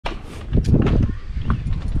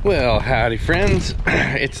Well, howdy friends.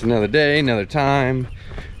 It's another day, another time,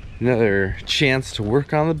 another chance to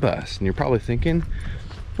work on the bus. And you're probably thinking,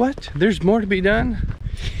 what? There's more to be done?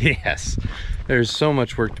 Yes, there's so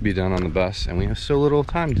much work to be done on the bus and we have so little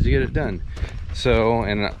time to get it done. So,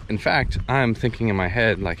 and in fact, I'm thinking in my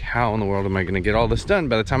head, like, how in the world am I gonna get all this done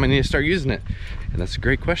by the time I need to start using it? And that's a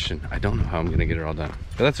great question. I don't know how I'm gonna get it all done,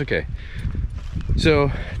 but that's okay.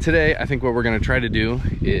 So today, I think what we're gonna try to do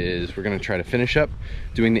is we're gonna try to finish up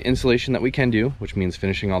doing the insulation that we can do, which means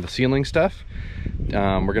finishing all the ceiling stuff.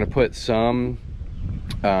 We're gonna put some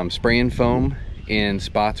spray-in foam in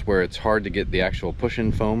spots where it's hard to get the actual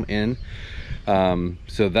push-in foam in.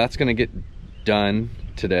 So that's gonna get done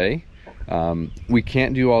today. We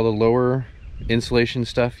can't do all the lower insulation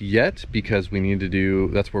stuff yet because we need to do,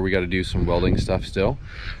 that's where we got to do some welding stuff still.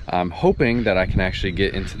 I'm hoping that I can actually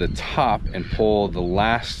get into the top and pull the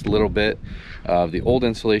last little bit of the old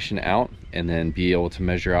insulation out and then be able to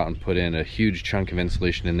measure out and put in a huge chunk of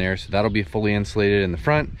insulation in there. So that'll be fully insulated in the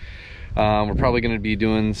front. We're probably going to be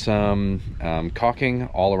doing some caulking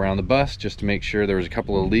all around the bus just to make sure. There was a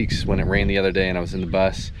couple of leaks when it rained the other day and I was in the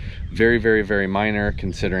bus. Very minor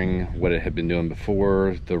considering what it had been doing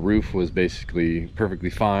before. The roof was basically perfectly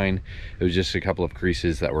fine. It was just a couple of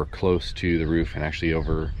creases that were close to the roof and actually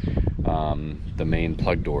over the main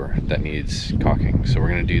plug door that needs caulking. So we're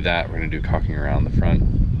going to do that. We're going to do caulking around the front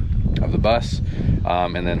of the bus,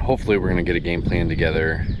 and then hopefully we're going to get a game plan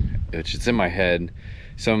together. It's in my head.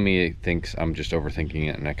 Some of me thinks I'm just overthinking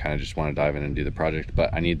it and I kind of just want to dive in and do the project,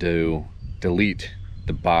 but I need to delete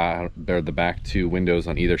the back two windows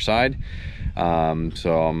on either side.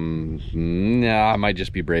 So I might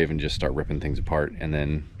just be brave and just start ripping things apart and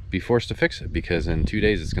then be forced to fix it, because in 2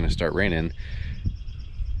 days it's going to start raining.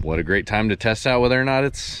 What a great time to test out whether or not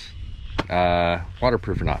it's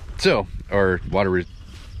waterproof or not. So, or whatever.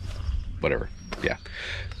 Yeah.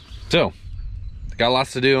 So got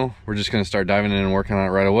lots to do. We're just going to start diving in and working on it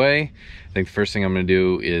right away. I think the first thing I'm going to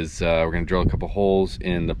do is we're going to drill a couple holes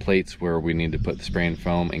in the plates where we need to put the spray and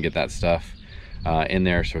foam and get that stuff in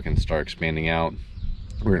there so it can start expanding out.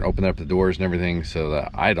 We're going to open up the doors and everything so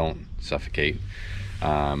that I don't suffocate.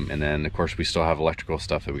 And then of course we still have electrical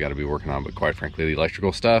stuff that we got to be working on, but quite frankly the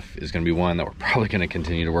electrical stuff is going to be one that we're probably going to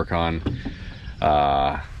continue to work on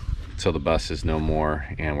till the bus is no more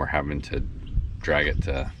and we're having to drag it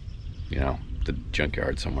to, you know, the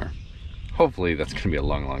junkyard somewhere. Hopefully that's going to be a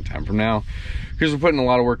long time from now, because we're putting a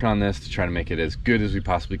lot of work on this to try to make it as good as we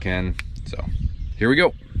possibly can. So here we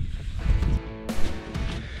go.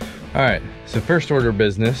 All right, so first order of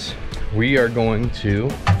business, we are going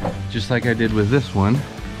to, just like I did with this one,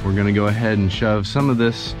 we're going to go ahead and shove some of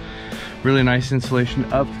this really nice insulation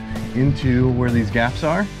up into where these gaps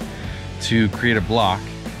are to create a block.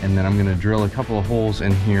 And then I'm gonna drill a couple of holes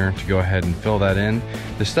in here to go ahead and fill that in.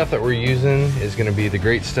 The stuff that we're using is gonna be the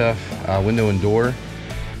great stuff, window and door.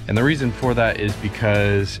 And the reason for that is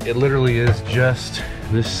because it literally is just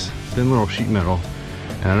this thin little sheet metal.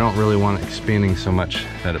 And I don't really want it expanding so much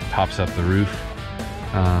that it pops up the roof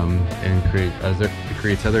and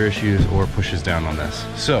creates other issues or pushes down on this.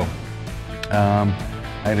 So I'm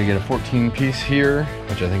gonna get a 14 piece here,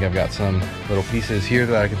 which I think I've got some little pieces here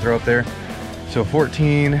that I can throw up there. So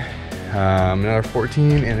 14, another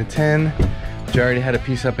 14 and a 10, which I already had a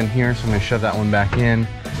piece up in here, so I'm gonna shove that one back in,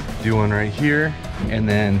 do one right here. And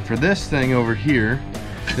then for this thing over here,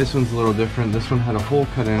 this one's a little different. This one had a hole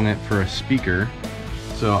cut in it for a speaker.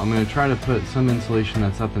 So I'm gonna try to put some insulation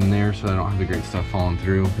that's up in there so I don't have the great stuff falling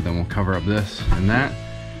through, but then we'll cover up this and that,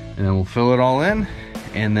 and then we'll fill it all in.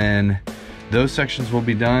 And then those sections will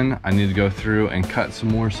be done. I need to go through and cut some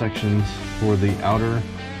more sections for the outer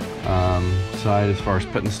side as far as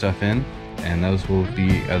putting stuff in, and those will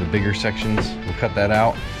be the bigger sections. We'll cut that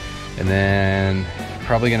out, and then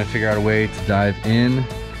probably gonna figure out a way to dive in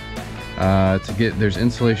to get, there's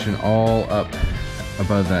insulation all up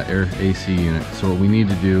above that air AC unit. So what we need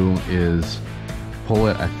to do is pull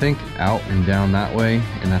it, I think, out and down that way,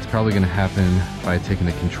 and that's probably gonna happen by taking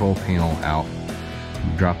the control panel out,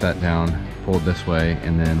 drop that down, pull it this way,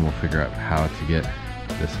 and then we'll figure out how to get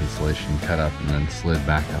this insulation cut up and then slid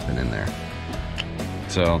back up and in there.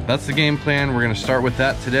 So that's the game plan. We're gonna start with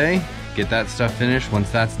that today, get that stuff finished.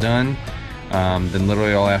 Once that's done, then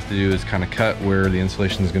literally all I have to do is kind of cut where the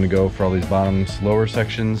insulation is gonna go for all these bottoms, lower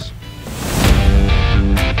sections.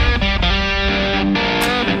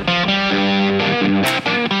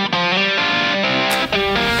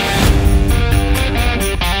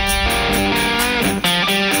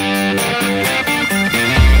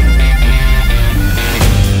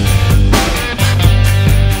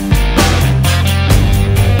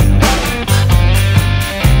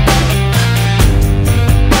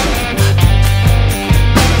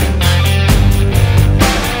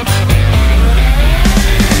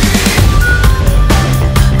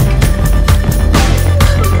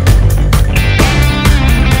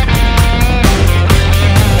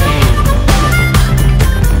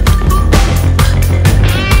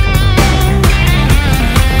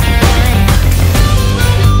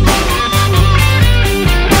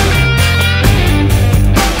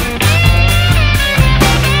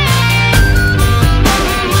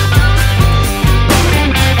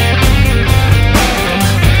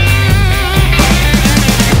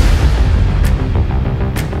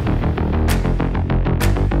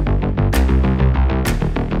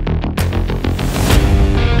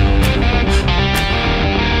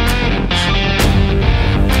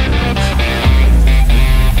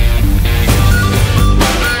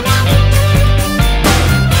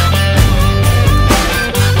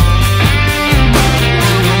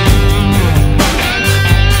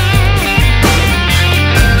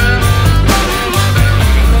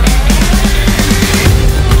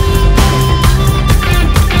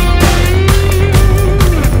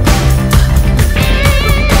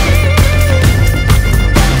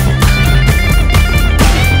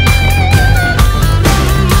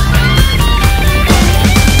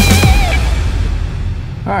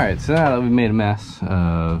 So now that we've made a mess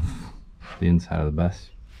of the inside of the bus,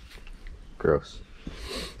 gross.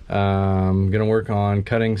 I'm gonna work on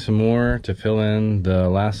cutting some more to fill in the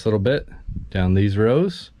last little bit down these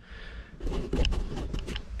rows.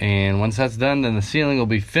 And once that's done, then the ceiling will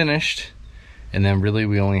be finished. And then really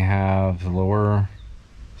we only have the lower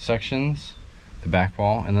sections, the back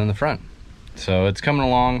wall, and then the front. So it's coming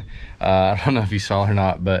along. I don't know if you saw or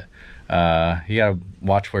not, but you gotta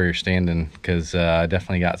watch where you're standing, because I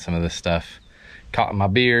definitely got some of this stuff caught in my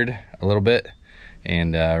beard a little bit,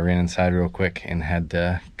 and ran inside real quick and had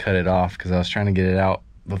to cut it off because I was trying to get it out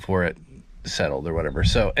before it settled or whatever.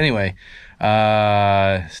 So anyway,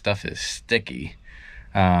 stuff is sticky.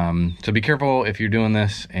 So be careful if you're doing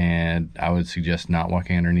this, and I would suggest not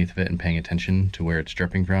walking underneath of it and paying attention to where it's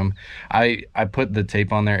dripping from. I put the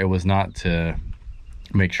tape on there. It was not to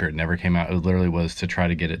make sure it never came out. It literally was to try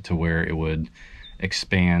to get it to where it would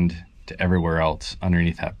expand to everywhere else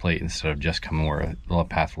underneath that plate instead of just coming where the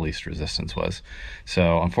path of least resistance was.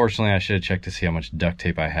 So unfortunately I should have checked to see how much duct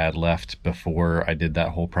tape I had left before I did that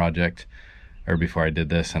whole project, or before I did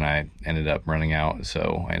this, and I ended up running out.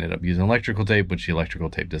 So I ended up using electrical tape, which the electrical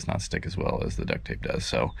tape does not stick as well as the duct tape does.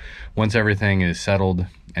 So once everything is settled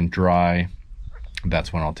and dry,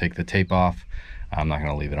 that's when I'll take the tape off. I'm not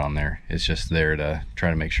gonna leave it on there. It's just there to try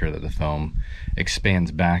to make sure that the foam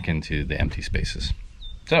expands back into the empty spaces.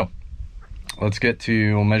 So let's get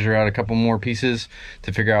to measure out a couple more pieces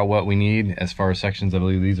to figure out what we need as far as sections. I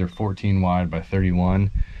believe these are 14 wide by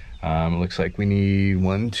 31. It looks like we need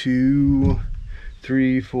 1, 2,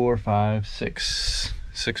 3, 4, 5, 6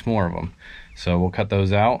 more of them. So we'll cut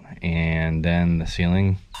those out, and then the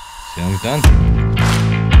ceiling's done.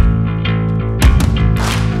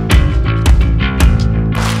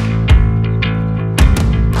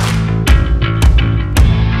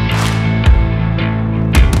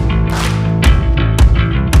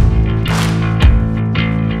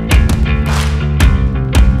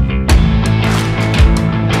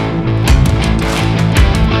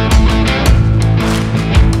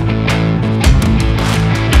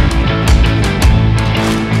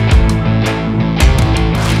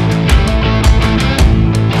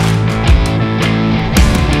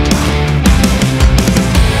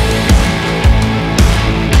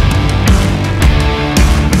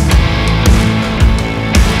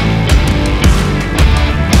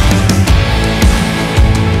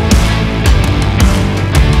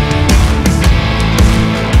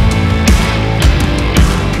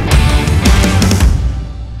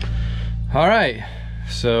 All right,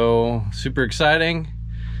 so super exciting.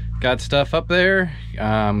 Got stuff up there.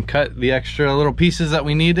 Cut the extra little pieces that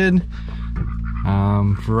we needed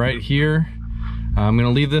for right here. I'm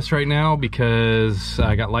gonna leave this right now because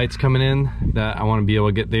I got lights coming in that I want to be able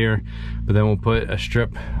to get there, but then we'll put a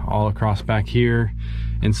strip all across back here,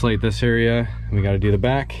 insulate this area. We got to do the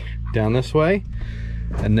back down this way,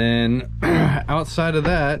 and then outside of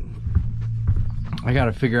that I got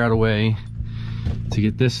to figure out a way to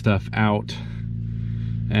get this stuff out.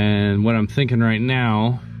 And what I'm thinking right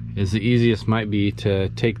now is the easiest might be to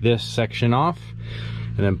take this section off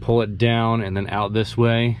and then pull it down and then out this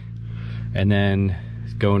way, and then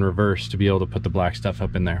go in reverse to be able to put the black stuff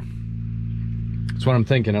up in there. That's what I'm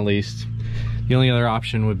thinking, at least. The only other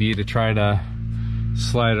option would be to try to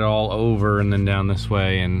slide it all over and then down this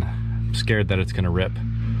way, and I'm scared that it's gonna rip.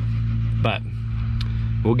 But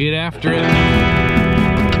we'll get after it.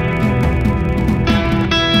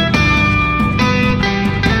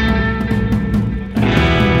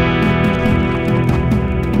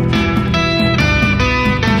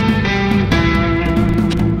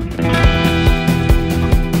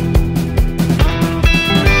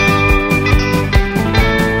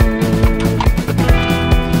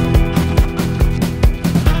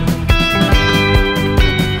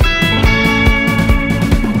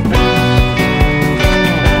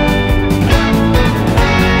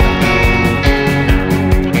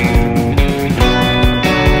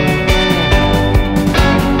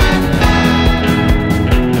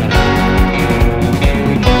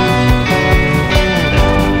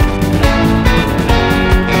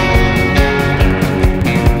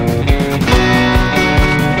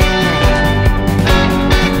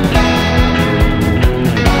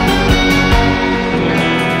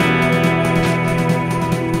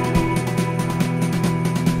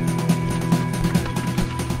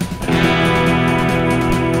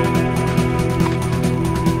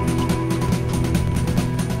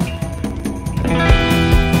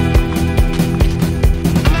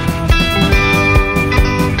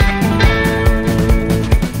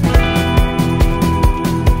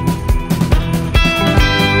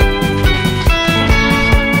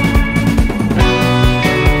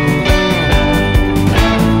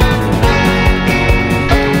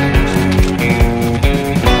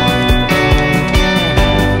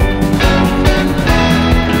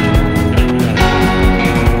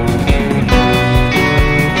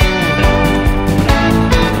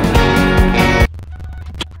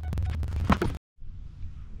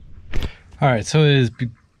 All right, so it is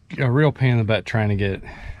a real pain in the butt trying to get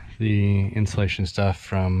the insulation stuff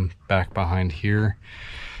from back behind here.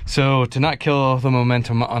 So to not kill the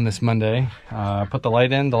momentum on this Monday, I put the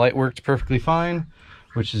light in. The light worked perfectly fine,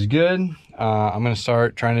 which is good. I'm gonna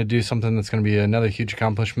start trying to do something that's gonna be another huge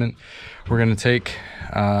accomplishment. We're gonna take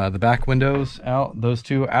the back windows out, those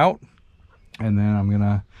two out, and then I'm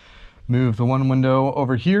gonna move the one window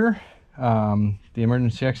over here, the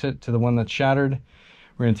emergency exit, to the one that's shattered.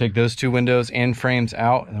 We're gonna take those two windows and frames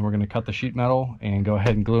out, and then we're gonna cut the sheet metal and go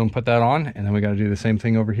ahead and glue and put that on, and then we gotta do the same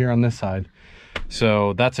thing over here on this side.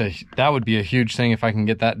 So that would be a huge thing if I can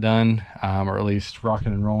get that done, or at least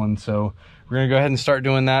rocking and rolling. So we're gonna go ahead and start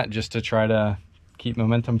doing that just to try to keep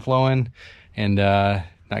momentum flowing and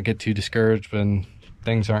not get too discouraged when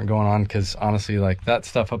things aren't going on, because honestly, like, that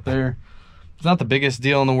stuff up there, it's not the biggest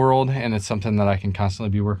deal in the world, and it's something that I can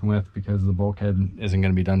constantly be working with because the bulkhead isn't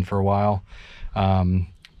gonna be done for a while.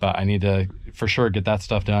 But I need to for sure get that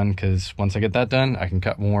stuff done, because once I get that done, I can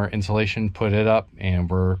cut more insulation, put it up, and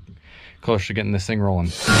we're close to getting this thing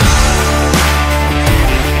rolling.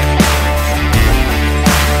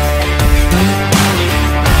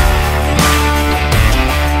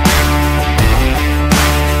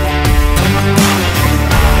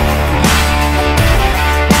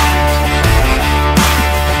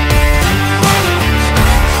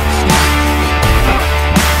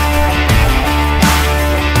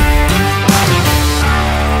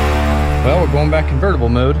 Well, we're going back convertible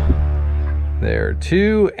mode. There are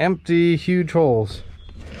two empty, huge holes.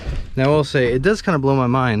 Now I will say, it does kind of blow my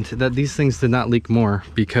mind that these things did not leak more,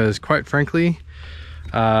 because quite frankly,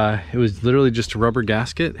 it was literally just a rubber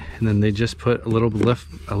gasket, and then they just put a little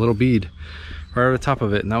bead right over the top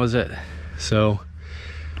of it, and that was it. So,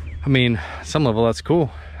 I mean, at some level that's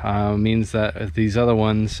cool. Means that if these other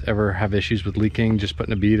ones ever have issues with leaking, just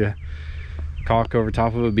putting a bead of caulk over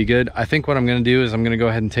top of it would be good. I think what I'm going to do is I'm going to go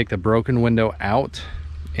ahead and take the broken window out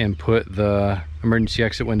and put the emergency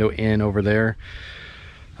exit window in over there.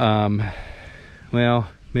 Well,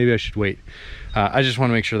 maybe I should wait. I just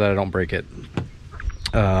want to make sure that I don't break it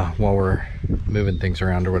while we're moving things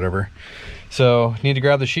around or whatever. So need to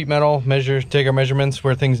grab the sheet metal, take our measurements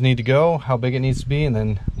where things need to go, how big it needs to be, and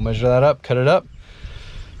then we'll measure that up, cut it up.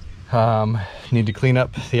 Need to clean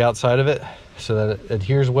up the outside of it so that it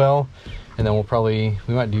adheres well. And then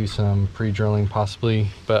we might do some pre-drilling possibly,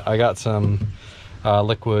 but I got some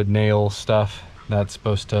liquid nail stuff that's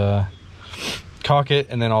supposed to caulk it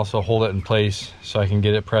and then also hold it in place, so I can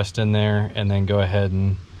get it pressed in there and then go ahead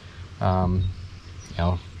and you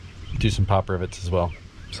know, do some pop rivets as well.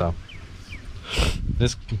 So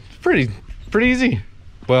this pretty easy.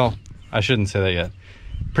 Well, I shouldn't say that yet.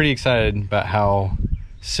 Pretty excited about how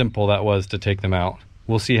simple that was to take them out.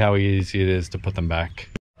 We'll see how easy it is to put them back.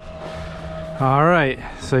 All right,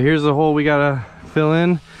 so here's the hole we gotta fill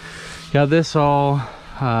in. Got this all,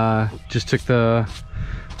 just took the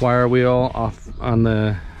wire wheel off on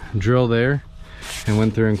the drill there and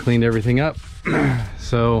went through and cleaned everything up.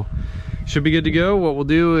 So should be good to go. What we'll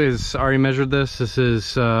do is, I already measured this. This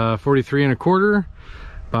is 43 1/4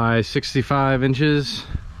 by 65 inches.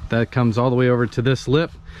 That comes all the way over to this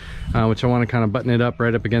lip, which I want to kind of button it up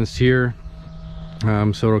right up against here.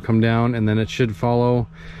 So it'll come down, and then it should follow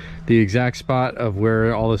the exact spot of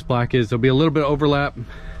where all this black is. There'll be a little bit of overlap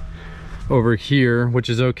over here, which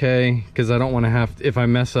is okay, because I don't want to have, if I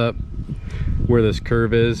mess up where this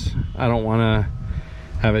curve is, I don't want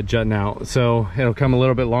to have it jutting out. So it'll come a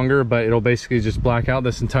little bit longer, but it'll basically just black out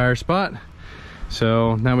this entire spot.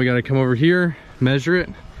 So now we got to come over here, measure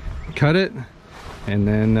it, cut it, and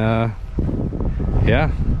then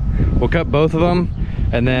yeah, we'll cut both of them,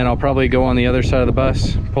 and then I'll probably go on the other side of the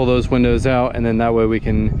bus, pull those windows out, and then that way we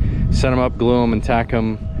can set them up, glue them, and tack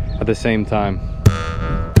them at the same time.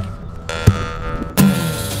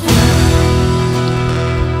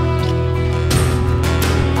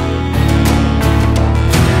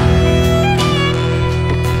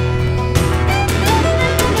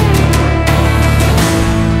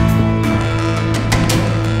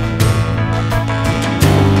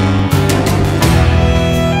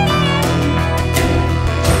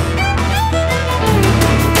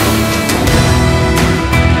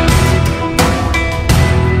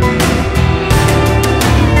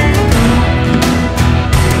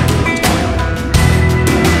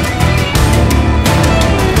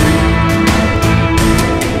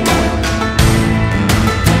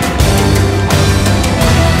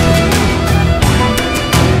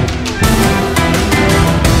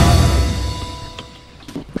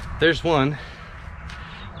 There's one,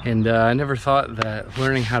 and I never thought that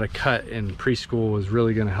learning how to cut in preschool was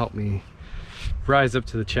really going to help me rise up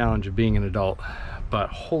to the challenge of being an adult, but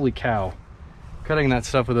holy cow, Cutting that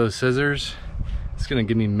stuff with those scissors, it's gonna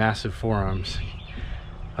give me massive forearms.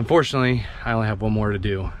 Unfortunately, I only have one more to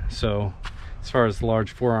do. So as far as the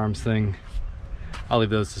large forearms thing, I'll leave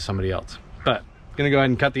those to somebody else. But I'm gonna go ahead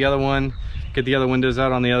and cut the other one, get the other windows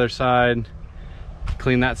out on the other side,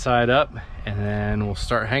 clean that side up, and then we'll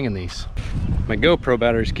start hanging these. My GoPro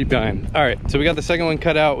batteries keep dying. All right, so we got the second one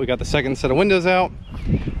cut out. We got the second set of windows out.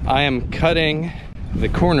 I am cutting the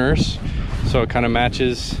corners so it kind of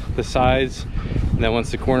matches the sides. And then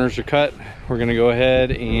once the corners are cut, we're gonna go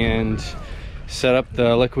ahead and set up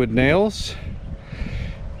the liquid nails.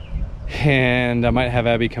 And I might have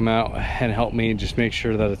Abby come out and help me just make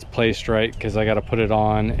sure that it's placed right, because I got to put it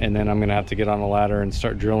on, and then I'm gonna have to get on a ladder and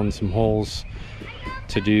start drilling some holes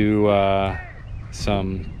to do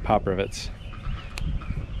some pop rivets.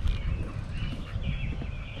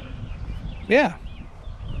 Yeah,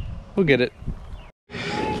 we'll get it.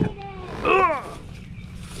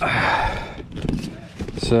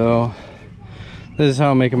 So this is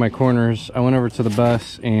how I'm making my corners. I went over to the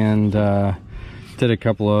bus and did a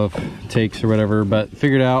couple of takes or whatever, but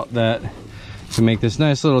figured out that to make this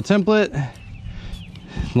nice little template,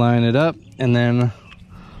 line it up, and then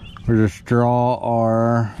we'll just draw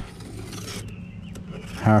our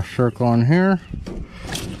half circle on here.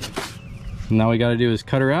 Now we got to do is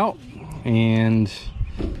cut her out, and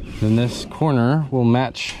then this corner will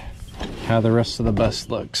match how the rest of the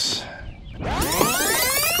bust looks.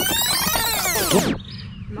 Did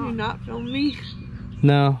you not film me?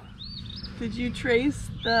 No. Did you trace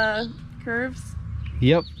the curves?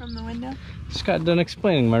 Yep. From the window? Just got done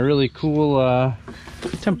explaining my really cool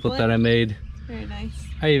template that I made. Very nice.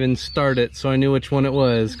 I even starred it so I knew which one it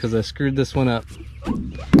was, because I screwed this one up.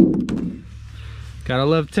 Gotta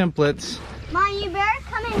love templates. Mom, you better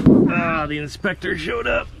come in. Ah, the inspector showed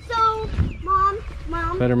up. So, Mom.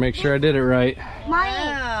 Better make sure I did it right.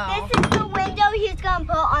 Wow. This is the window he's gonna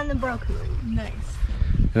put on the broken one. Nice.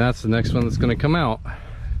 And that's the next one that's gonna come out.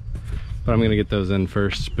 But I'm gonna get those in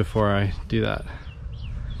first before I do that.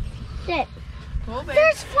 Shit. Cool, babe.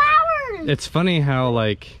 There's flowers! It's funny how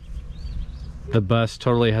like the bus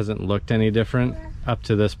totally hasn't looked any different up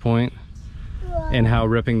to this point, and how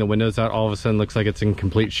ripping the windows out all of a sudden looks like it's in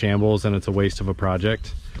complete shambles and it's a waste of a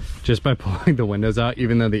project just by pulling the windows out,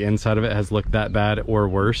 even though the inside of it has looked that bad or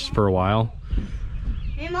worse for a while.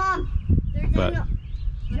 Hey, Mom. But I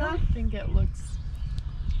don't think it looks,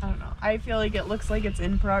 I don't know. I feel like it looks like it's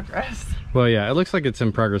in progress. well, yeah, it looks like it's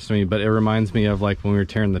in progress to me, but it reminds me of like when we were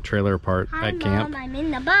tearing the trailer apart at camp. Mom, I'm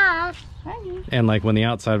in the bus. Hi. And like when the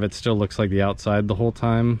outside of it still looks like the outside the whole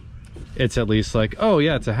time, it's at least like, oh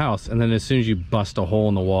yeah, it's a house. And then as soon as you bust a hole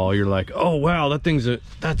in the wall, you're like, oh wow,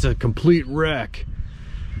 that's a complete wreck.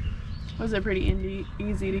 Was it pretty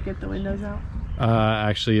easy to get the windows out?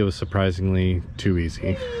 Actually, it was surprisingly too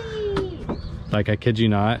easy. Like, I kid you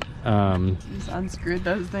not. You just unscrewed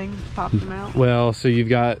those things, popped them out? Well, so you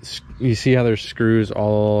see how there's screws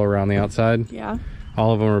all around the outside? Yeah.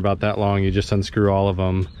 All of them are about that long. You just unscrew all of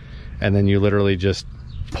them, and then you literally just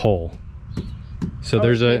pull. So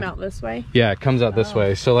there's it came out this way? Yeah, it comes out this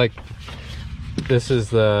way. So like, this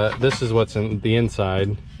is what's in the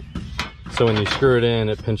inside. So when you screw it in,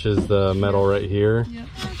 it pinches the metal right here. Yep.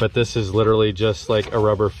 But this is literally just like a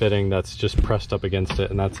rubber fitting that's just pressed up against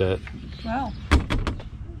it, and that's it. Wow.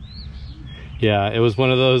 Yeah, it was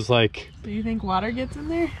one of those like... Do you think water gets in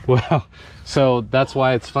there? Well, so that's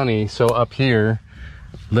why it's funny. So up here,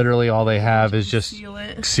 literally all they have is just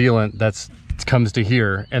sealant that's comes to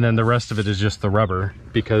here, and then the rest of it is just the rubber,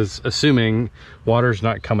 because assuming water's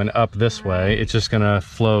not coming up this way, it's just gonna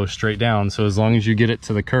flow straight down. So as long as you get it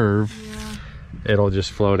to the curve, it'll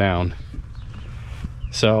just flow down.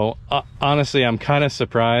 So honestly, I'm kind of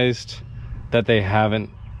surprised that they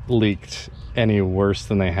haven't leaked any worse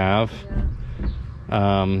than they have.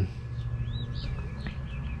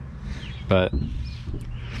 But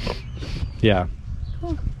yeah,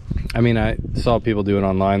 cool. I mean, I saw people do it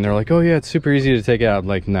online. They're like, oh yeah, it's super easy to take out.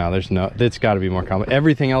 Like, no, it's got to be more complicated.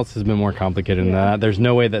 Everything else has been more complicated than that. There's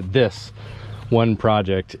no way that this one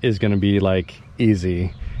project is going to be like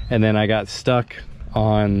easy. And then I got stuck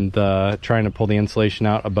on trying to pull the insulation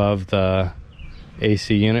out above the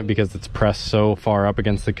AC unit because it's pressed so far up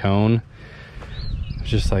against the cone. It's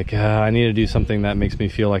just like, I need to do something that makes me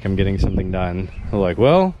feel like I'm getting something done. I'm like,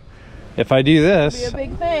 well, if I do this, it's gonna be a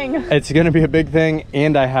big thing. It's gonna be a big thing,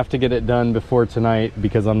 and I have to get it done before tonight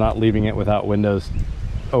because I'm not leaving it without windows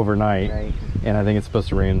overnight. Right. And I think it's supposed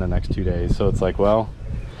to rain in the next 2 days. So it's like, well,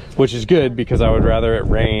 which is good because I would rather it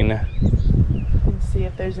rain and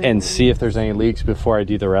see if there's any leaks before I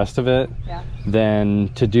do the rest of it, than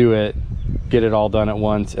to do it, get it all done at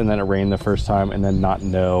once, and then it rain the first time and then not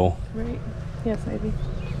know. Right. Yes, Ivy.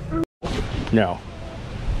 No.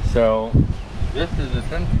 So this is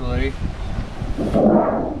essentially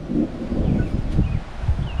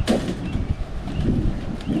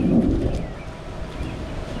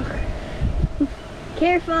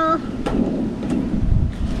Careful.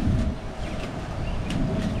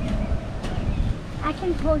 I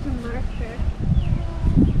can pose a marker.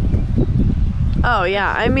 Oh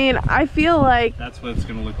yeah, I mean, I feel like, that's what it's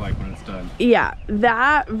gonna look like when it's done. yeah,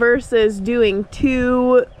 that versus doing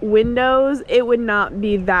 2 windows, it would not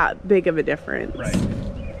be that big of a difference. Right.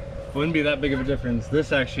 Wouldn't be that big of a difference.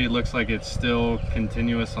 This actually looks like it's still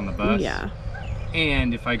continuous on the bus. Yeah.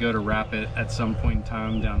 And if I go to wrap it at some point in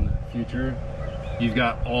time down the future, you've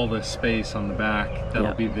got all the space on the back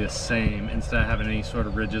that'll be the same. Instead of having any sort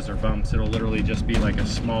of ridges or bumps, it'll literally just be like a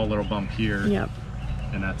small little bump here. Yep.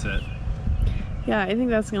 And that's it. Yeah, I think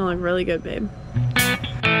that's gonna look really good, babe.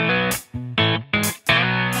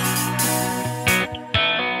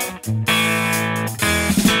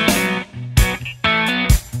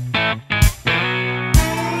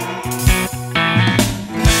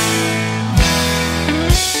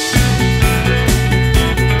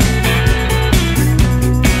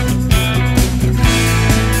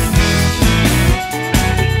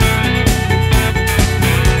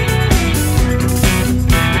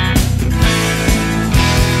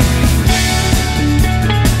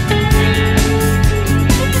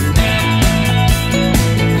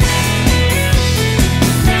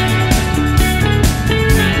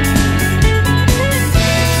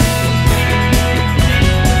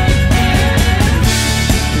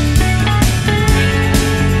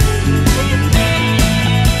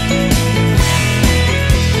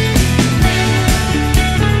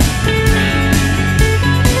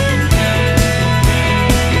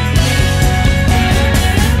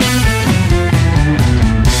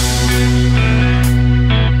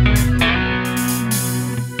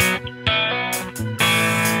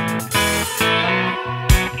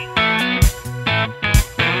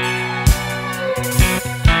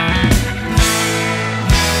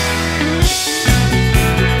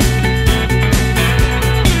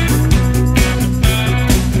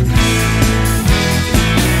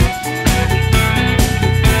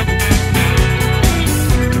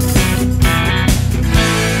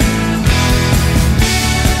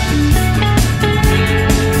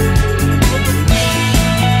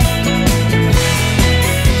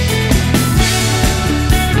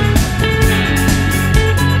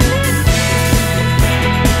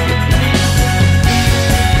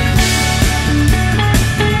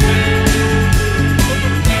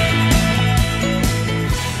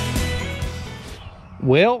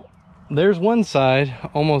 Well, there's one side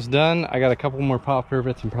almost done. I got a couple more pop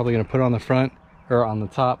rivets I'm probably gonna put on the front or on the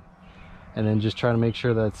top, and then just try to make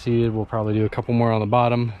sure that's seated. We'll probably do a couple more on the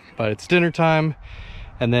bottom, but it's dinner time.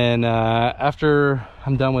 And then after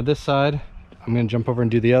I'm done with this side, I'm gonna jump over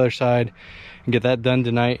and do the other side and get that done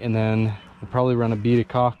tonight. And then we'll probably run a bead of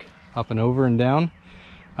caulk up and over and down,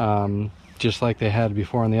 just like they had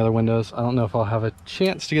before on the other windows. I don't know if I'll have a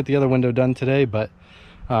chance to get the other window done today, but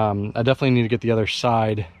I definitely need to get the other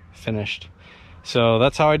side finished. So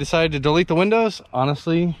that's how I decided to delete the windows.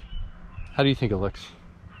 Honestly, how do you think it looks?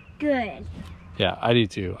 Good. Yeah, I do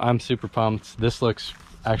too. I'm super pumped. This looks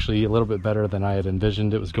actually a little bit better than I had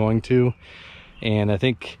envisioned it was going to. And I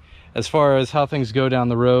think as far as how things go down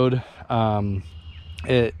the road,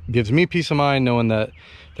 it gives me peace of mind knowing that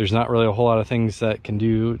there's not really a whole lot of things that can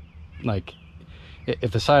do, like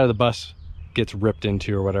if the side of the bus gets ripped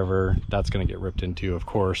into or whatever, that's going to get ripped into, of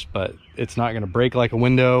course, but it's not going to break like a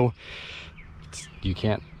window. You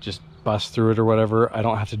can't just bust through it or whatever. I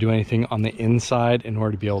don't have to do anything on the inside in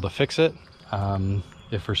order to be able to fix it.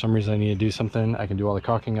 If for some reason I need to do something, I can do all the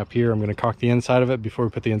caulking up here. I'm going to caulk the inside of it before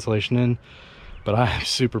we put the insulation in. But I'm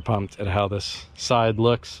super pumped at how this side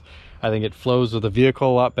looks. I think it flows with the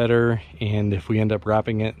vehicle a lot better, and if we end up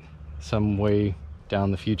wrapping it some way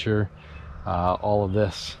down the future, all of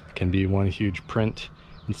this can be one huge print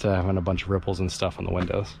instead of having a bunch of ripples and stuff on the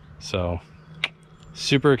windows. So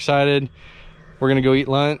super excited. We're gonna go eat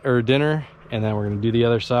lunch or dinner, and then we're gonna do the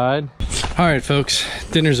other side. All right, folks,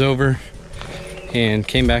 dinner's over and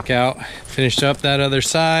came back out, finished up that other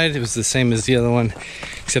side. It was the same as the other one,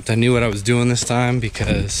 except I knew what I was doing this time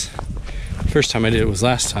because first time I did it was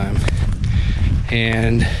last time.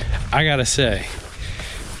 And I gotta say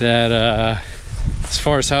that as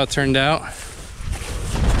far as how it turned out,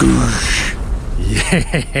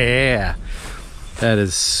 yeah, that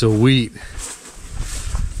is sweet.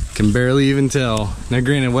 Can barely even tell. Now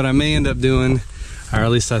granted, what I may end up doing, or at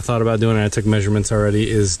least I thought about doing, and I took measurements already,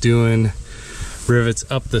 is doing rivets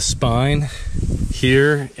up the spine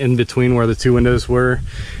here in between where the two windows were,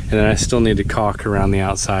 and then I still need to caulk around the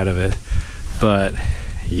outside of it. But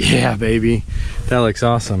yeah, baby, that looks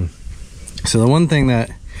awesome. So the one thing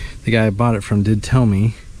that the guy I bought it from did tell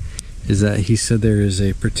me is that he said there is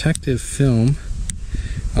a protective film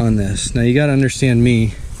on this. Now you got to understand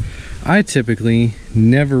me, I typically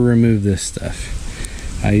never remove this stuff.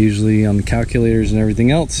 I usually, on the calculators and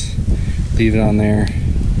everything else, leave it on there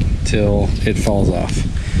till it falls off.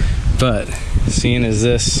 But seeing as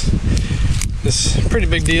this is a pretty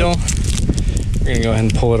big deal, we're gonna go ahead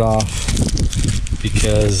and pull it off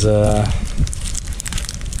because I'm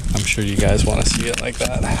sure you guys want to see it like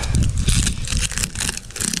that,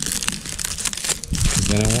 because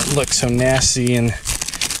then it won't look so nasty and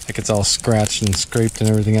like it's all scratched and scraped and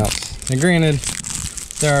everything else. Now granted,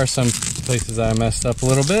 there are some places I messed up a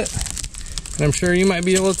little bit, and I'm sure you might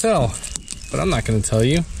be able to tell, but I'm not going to tell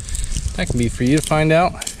you. That can be for you to find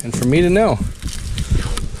out and for me to know.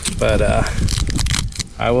 But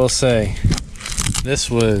I will say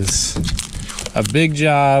this was a big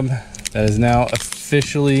job that is now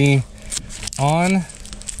officially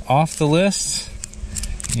off the list,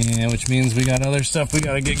 and which means we got other stuff we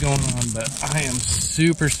got to get going on. But I am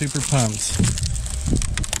super pumped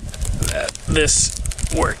that this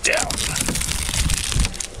worked out.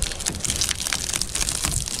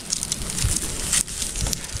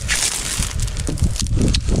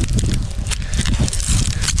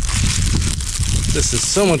 This is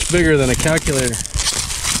so much bigger than a calculator.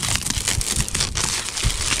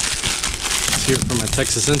 Let's hear it from my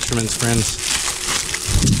Texas Instruments friends.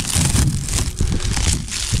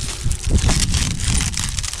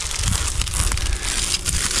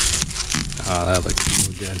 Oh, that looks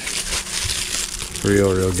real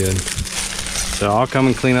good. Real good. So I'll come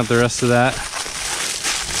and clean up the rest of that.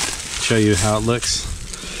 Show you how it looks.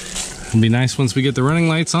 It'll be nice once we get the running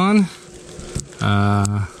lights on.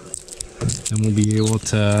 Then we'll be able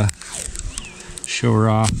to show her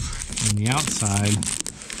off on the outside.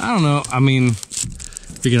 I don't know, I mean,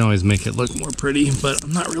 we can always make it look more pretty, but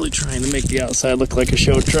I'm not really trying to make the outside look like a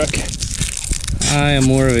show truck. I am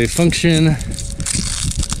more of a function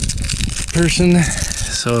person,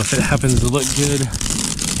 so if it happens to look good,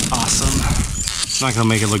 awesome. I'm not gonna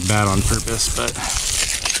make it look bad on purpose, but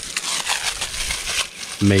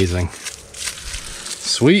amazing.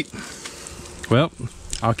 Sweet. Well,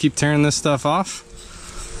 I'll keep tearing this stuff off.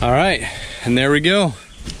 All right, and there we go.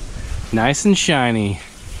 Nice and shiny.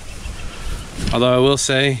 Although I will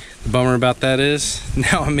say, the bummer about that is,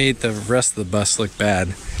 now I made the rest of the bus look bad.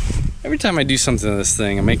 Every time I do something to this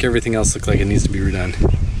thing, I make everything else look like it needs to be redone.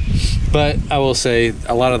 But I will say,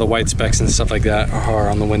 a lot of the white specks and stuff like that are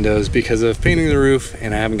on the windows because of painting the roof,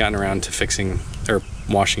 and I haven't gotten around to fixing or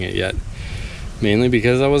washing it yet. Mainly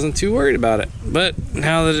because I wasn't too worried about it. But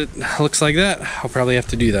now that it looks like that, I'll probably have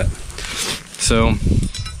to do that. So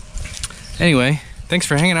anyway, thanks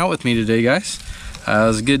for hanging out with me today, guys. It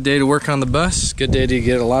was a good day to work on the bus. Good day to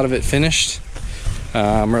get a lot of it finished, or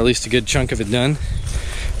at least a good chunk of it done.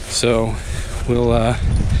 So we'll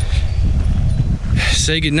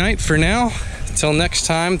say goodnight for now. Until next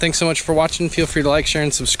time, thanks so much for watching. Feel free to like, share,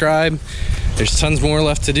 and subscribe. There's tons more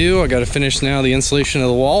left to do. I got to finish now the insulation of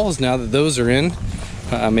the walls. Now that those are in,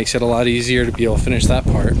 makes it a lot easier to be able to finish that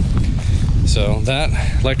part. So that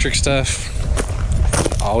electric stuff,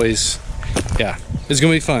 always, yeah, it's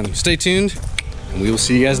gonna be fun. Stay tuned, and we will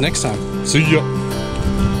see you guys next time. See ya.